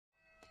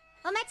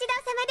お待ちどう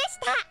さまでし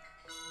た。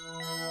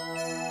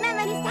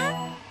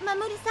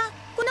守さん、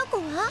この子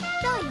は？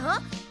そうよ。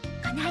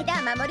この間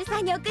は守さ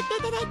んに送ってい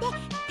ただいて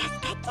助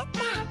かっちゃった。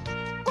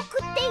送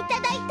っていた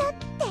だいたっ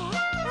て？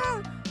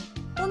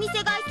うん。お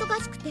店が忙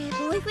しくて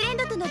ボーイフレン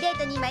ドとのデー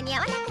トに間に合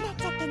わなくなっ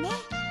ちゃってね。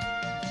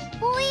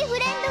ボーイフ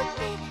レンドっ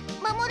て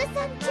守さん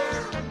じゃ。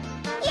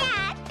や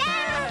った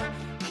ー。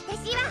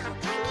私は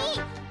他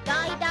に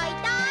大好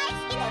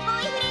きなボ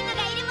ーイフレンド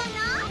がいるも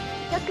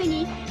の。特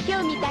に今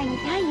日みたいに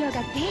太陽が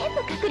全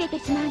部隠れて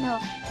しまうのを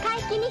皆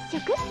既日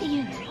食ってい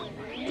うの。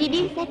ち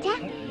びうさちゃん、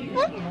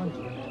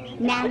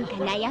なんか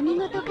悩み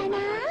事かな？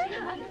は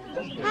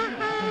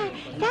は、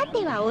さ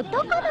ては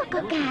男の子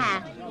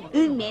か。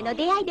運命の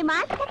出会いでも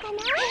あったかな？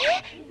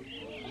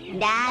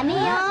ダメよ、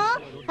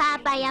パ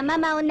パやマ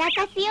マを泣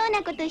かすよう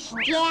なことし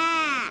ちゃ。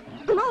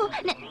もう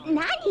何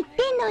言っ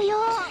てんのよ。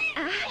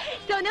あ、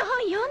その本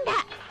読んだ。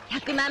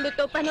100万部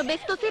突破のベ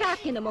ストセラーっ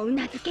てのもう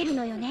なずける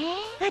のよね。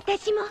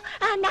私も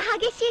あんな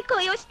激しい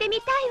恋をしてみ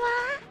たいわ。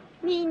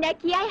みんな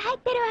気合入っ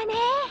てるわね。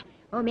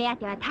お目当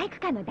ては体育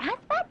館のダンス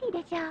パーティ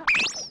ーでしょ。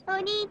お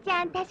兄ち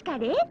ゃん、確か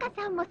レイカ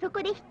さんもそ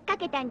こで引っ掛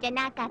けたんじゃ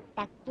なかっ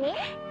たっけ？ね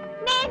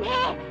えね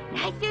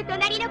え、来週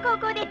隣の高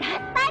校でダンス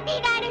パーティ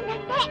ーがあるんだっ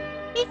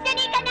て。一緒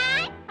に行かな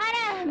い？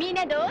あら、みん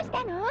などうし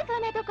たの？そ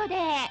んなとこで。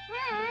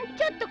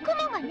ちょっと雲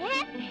がね。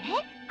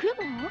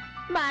雲？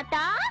ま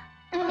た？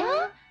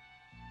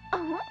あ、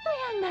ほんと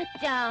やんなっ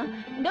ちゃ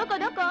ん。どこ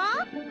どこ？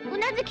う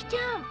なずきち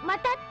ゃん、ま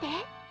たって？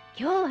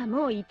今日は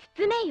もう5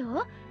つ目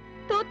よ。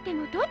とって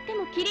も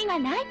キリが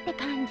ないって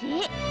感じ。ム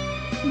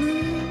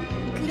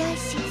ーンクライ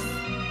シス。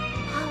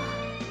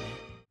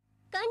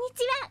こんに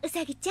ちは、う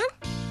さぎちゃん。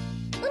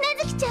うな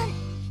ずきちゃん、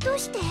どう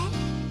して？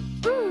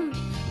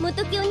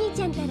元木お兄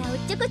ちゃんからおっ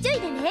ちょこちょ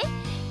いでね、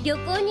旅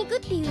行に行くっ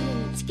ていうの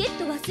にチケッ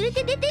ト忘れ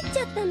て出てっち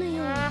ゃったの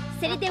よ。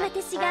それで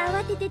私が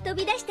慌てて飛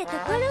び出したと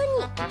ころ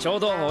にちょう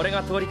ど俺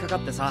が通りかか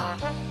ってさ、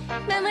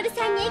守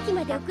さんに駅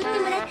まで送って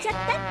もらっちゃっ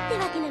たって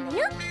わけなの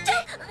よ。うさ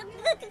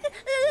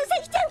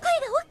ぎちゃん、声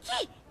が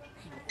大きい。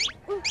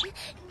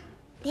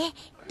で、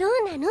どう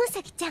なのう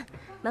さぎちゃん、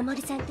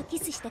守さんとキ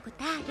スしたこと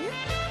ある？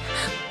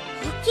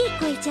大きい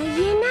声じゃ言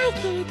えない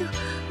けれど。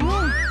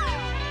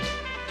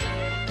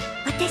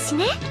私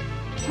ね、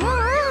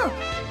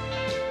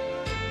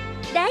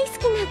大好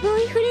きなボ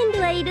ーイフレン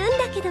ドはいるん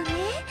だけどね。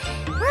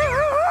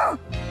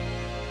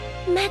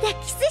まだ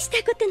キスした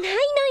ことないのよ。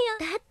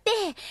だって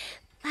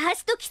ファー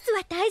ストキス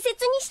は大切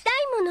にしたい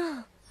も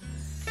の。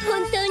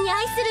本当に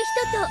愛する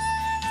人と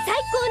最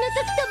高の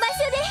時と場所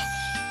で、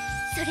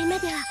それま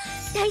では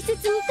大切に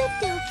とってお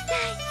きたい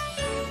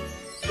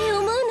って思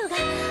うのが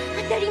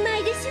当たり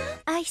前でしょ。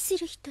愛す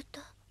る人と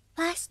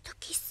ファースト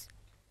キス。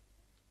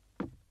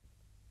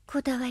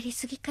こだわり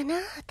すぎかな、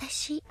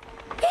私。キス。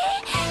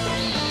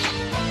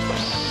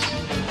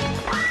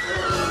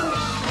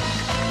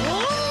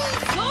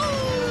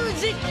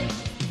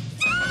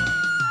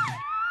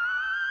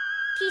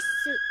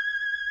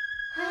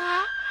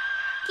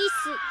キ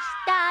スし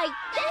たいっ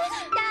てし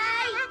た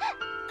い。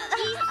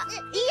いや、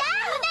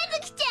うな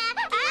ずきちゃん。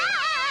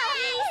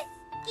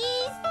キ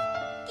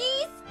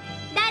ス。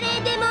誰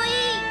でもいい。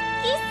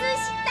キス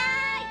した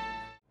い。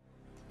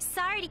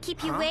Sorry to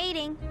keep you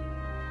waiting.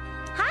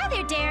 Hi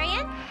there,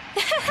 Darian.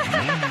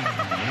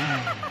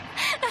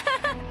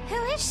 Who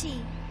is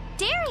she?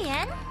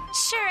 Darian?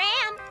 Sure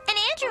am. And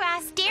Andrew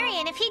asked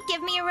Darian if he'd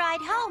give me a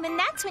ride home, and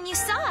that's when you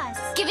saw us.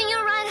 Giving you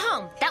a ride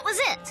home? That was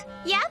it?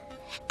 Yep.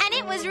 And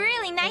it was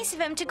really nice of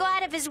him to go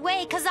out of his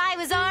way, because I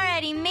was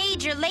already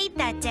major late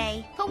that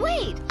day. But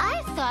wait,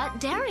 I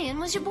thought Darian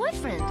was your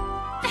boyfriend.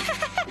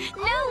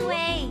 No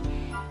way.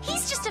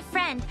 He's just a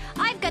friend.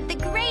 I've got the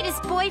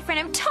greatest boyfriend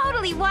I'm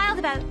totally wild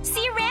about.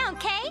 See you around,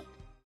 Kay?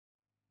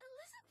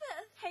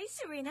 Hey,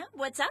 Serena.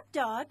 What's up,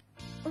 dog?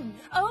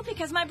 Oh,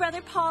 because my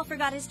brother Paul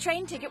forgot his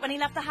train ticket when he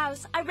left the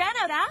house. I ran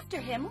out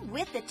after him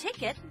with the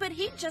ticket, but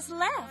he just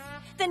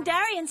left. Then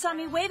Darian saw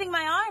me waving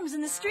my arms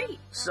in the street.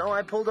 So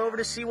I pulled over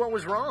to see what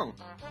was wrong.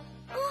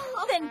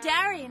 Then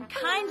Darian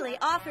kindly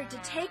offered to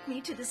take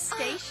me to the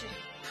station.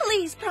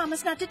 Please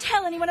promise not to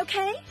tell anyone,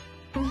 okay?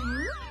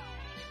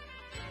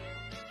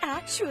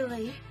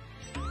 Actually,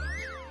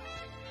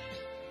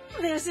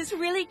 there's this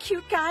really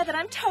cute guy that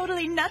I'm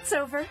totally nuts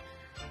over.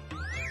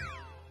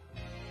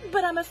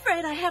 But I'm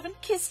afraid I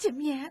haven't kissed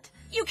him yet.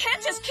 You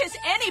can't just kiss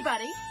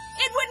anybody.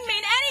 It wouldn't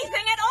mean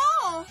anything at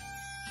all.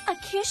 A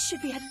kiss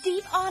should be a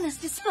deep, honest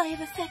display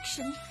of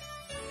affection.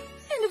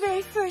 And the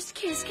very first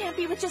kiss can't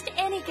be with just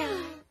any guy.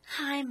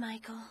 Hi,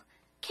 Michael.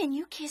 Can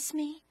you kiss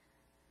me?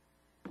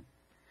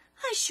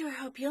 I sure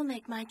hope you'll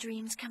make my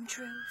dreams come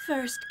true.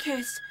 First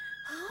kiss.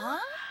 Huh?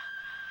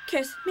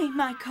 Kiss me,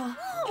 Michael.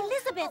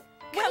 Elizabeth!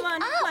 Come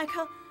on,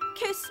 Michael.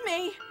 Kiss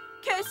me.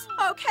 Kiss,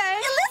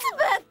 okay?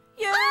 Elizabeth!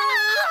 You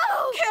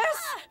kiss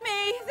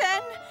me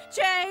then,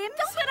 James.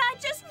 But I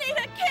just need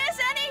a kiss.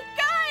 Any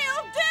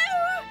guy'll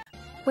do.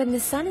 When the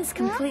sun is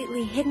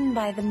completely hidden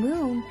by the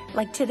moon,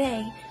 like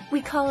today,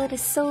 we call it a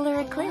solar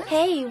eclipse.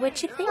 Hey,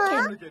 what you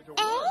thinking?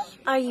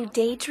 Are you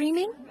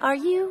daydreaming? Are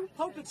you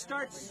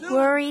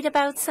worried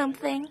about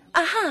something?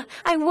 Aha,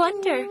 I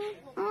wonder.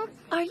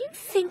 Are you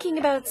thinking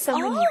about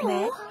someone you've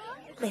met?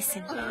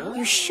 Listen,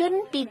 you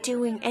shouldn't be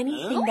doing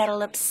anything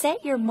that'll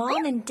upset your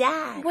mom and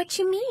dad. What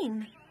you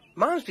mean?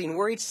 Mom's been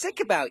worried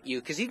sick about you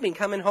because you've been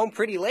coming home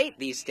pretty late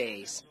these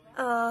days.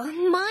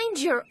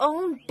 Mind your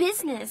own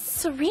business.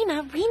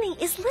 Serena,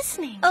 Rini is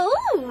listening.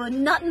 Oh,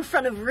 not in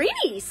front of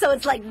Rini, so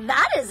it's like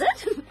that, is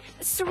it?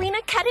 Serena,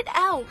 cut it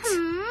out.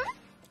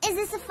 Is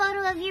this a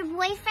photo of your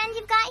boyfriend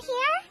you've got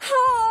here?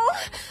 Oh,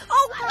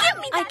 give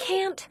me that. I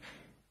can't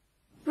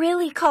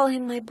really call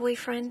him my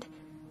boyfriend.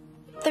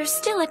 There's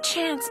still a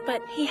chance,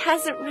 but he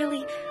hasn't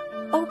really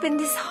opened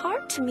his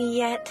heart to me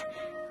yet.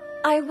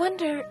 I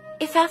wonder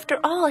if after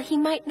all he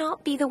might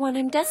not be the one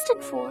I'm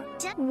destined for.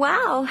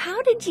 Wow,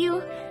 how did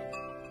you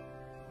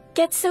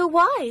get so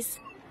wise?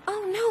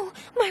 Oh no,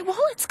 my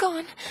wallet's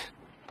gone.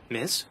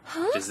 Miss,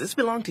 does this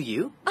belong to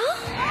you?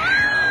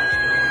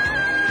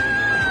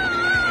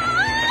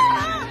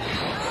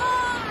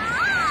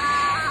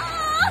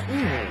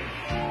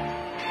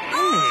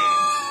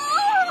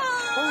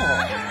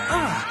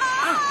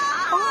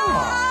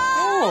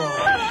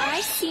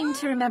 I seem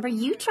to remember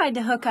you tried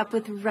to hook up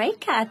with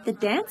Reika at the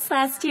dance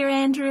last year,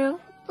 Andrew.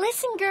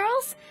 Listen,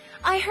 girls,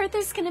 I heard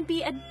there's gonna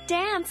be a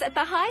dance at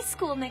the high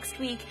school next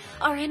week.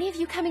 Are any of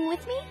you coming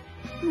with me?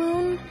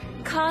 Moon,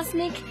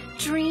 cosmic,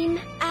 dream,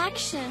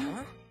 action.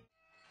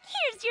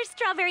 Here's your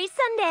strawberry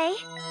sundae.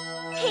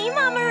 Hey,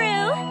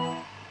 Mamoru.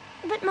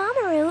 But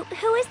Mamoru,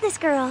 who is this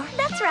girl?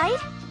 That's right.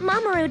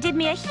 Mamoru did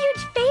me a huge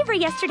favor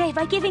yesterday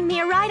by giving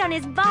me a ride on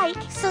his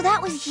bike. So that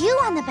was you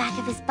on the back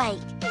of his bike?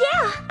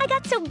 Yeah, I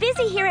got so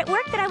busy here at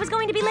work that I was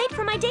going to be late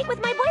for my date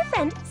with my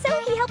boyfriend, so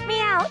he helped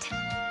me out.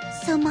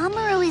 So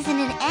Mamoru isn't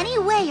in any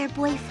way your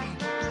boyfriend?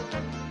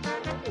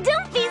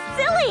 Don't be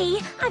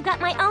silly! I've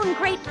got my own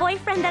great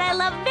boyfriend that I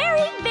love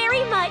very,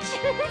 very much.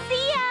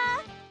 See ya!